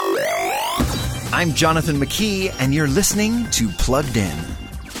I'm Jonathan McKee, and you're listening to Plugged In.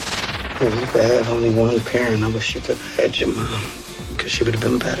 It was bad, only one parent. I wish you could have had your mom, because she would have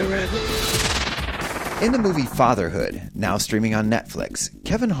been better at it. In the movie Fatherhood, now streaming on Netflix,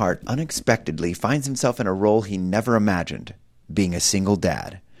 Kevin Hart unexpectedly finds himself in a role he never imagined, being a single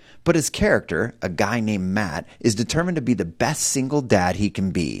dad. But his character, a guy named Matt, is determined to be the best single dad he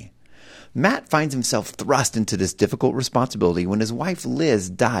can be. Matt finds himself thrust into this difficult responsibility when his wife Liz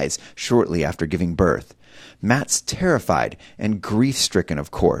dies shortly after giving birth. Matt's terrified and grief-stricken, of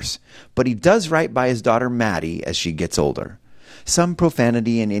course, but he does right by his daughter Maddie as she gets older. Some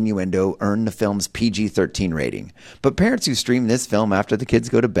profanity and innuendo earn the film's PG-13 rating, but parents who stream this film after the kids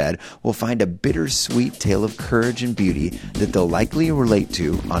go to bed will find a bittersweet tale of courage and beauty that they'll likely relate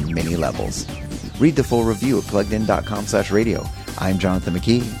to on many levels. Read the full review at pluggedin.com/radio. I'm Jonathan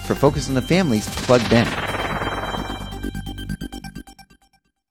McKee for Focus on the Family's Plugged In.